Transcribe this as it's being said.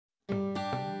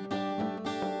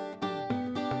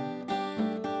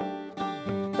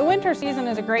winter season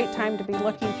is a great time to be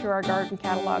looking through our garden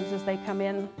catalogs as they come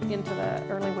into the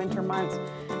early winter months.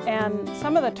 And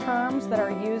some of the terms that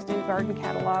are used in garden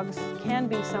catalogs can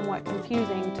be somewhat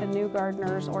confusing to new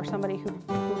gardeners or somebody who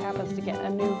happens to get a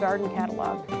new garden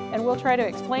catalog. And we'll try to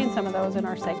explain some of those in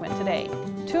our segment today.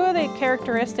 Two of the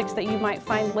characteristics that you might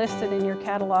find listed in your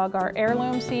catalog are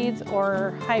heirloom seeds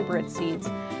or hybrid seeds.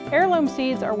 Heirloom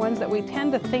seeds are ones that we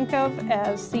tend to think of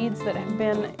as seeds that have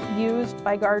been used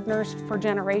by gardeners for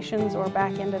generations or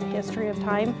back into the history of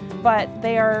time, but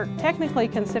they are technically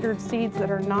considered seeds that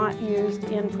are not used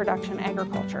in production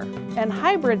agriculture. And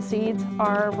hybrid seeds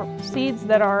are seeds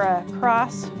that are a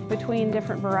cross between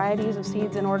different varieties of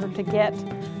seeds in order to get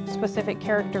specific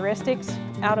characteristics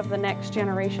out of the next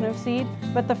generation of seed.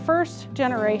 But the first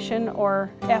generation,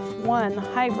 or F1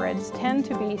 hybrids, tend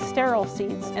to be sterile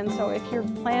seeds, and so if you're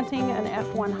planting an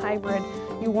F1 hybrid,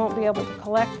 you won't be able to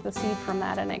collect the seed from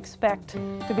that and expect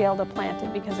to be able to plant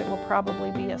it because it will probably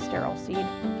be a sterile seed.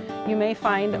 You may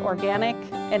find organic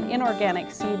and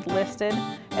inorganic seed listed,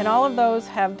 and all of those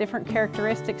have different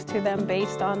characteristics to them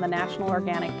based on the National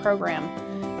Organic Program.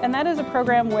 And that is a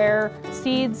program where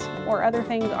seeds or other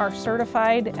things are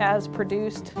certified as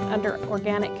produced under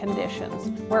organic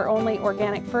conditions, where only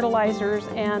organic fertilizers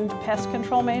and pest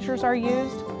control measures are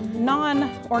used.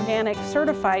 Non-organic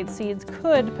certified seeds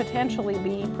could potentially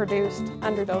be produced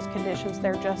under those conditions.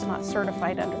 They're just not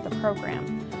certified under the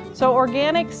program. So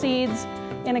organic seeds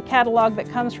in a catalog that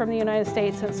comes from the United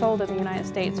States and sold in the United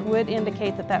States would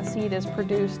indicate that that seed is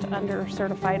produced under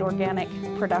certified organic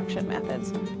production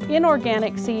methods.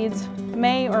 Inorganic seeds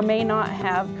may or may not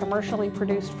have commercially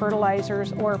produced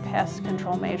fertilizers or pest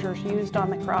control measures used on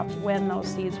the crop when those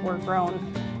seeds were grown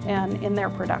and in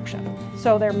their production.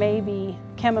 So there may be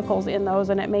chemicals in those,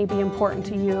 and it may be important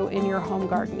to you in your home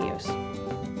garden use.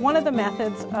 One of the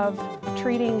methods of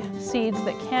treating seeds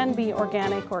that can be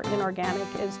organic or inorganic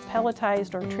is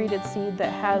pelletized or treated seed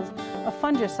that has a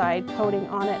fungicide coating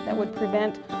on it that would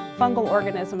prevent fungal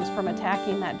organisms from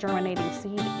attacking that germinating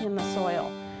seed in the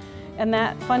soil. And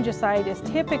that fungicide is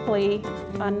typically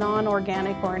a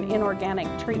non-organic or an inorganic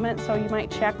treatment, so you might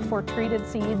check for treated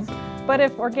seeds. But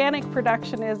if organic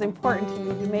production is important to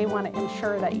you, you may want to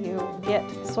ensure that you get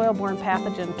soil-borne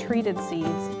pathogen treated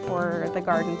seeds for the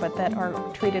garden, but that are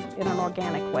treated in an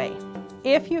organic way.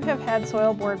 If you have had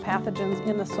soil-borne pathogens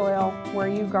in the soil where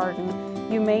you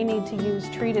garden, you may need to use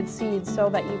treated seeds so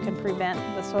that you can prevent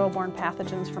the soil-borne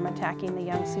pathogens from attacking the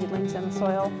young seedlings in the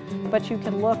soil. But you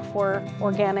can look for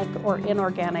organic or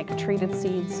inorganic treated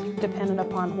seeds depending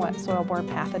upon what soil-borne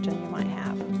pathogen you might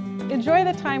have. Enjoy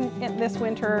the time this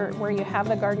winter where you have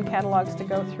the garden catalogs to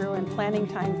go through and planning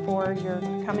time for your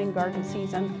coming garden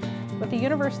season. With the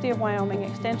University of Wyoming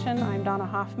Extension, I'm Donna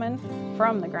Hoffman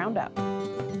from The Ground Up.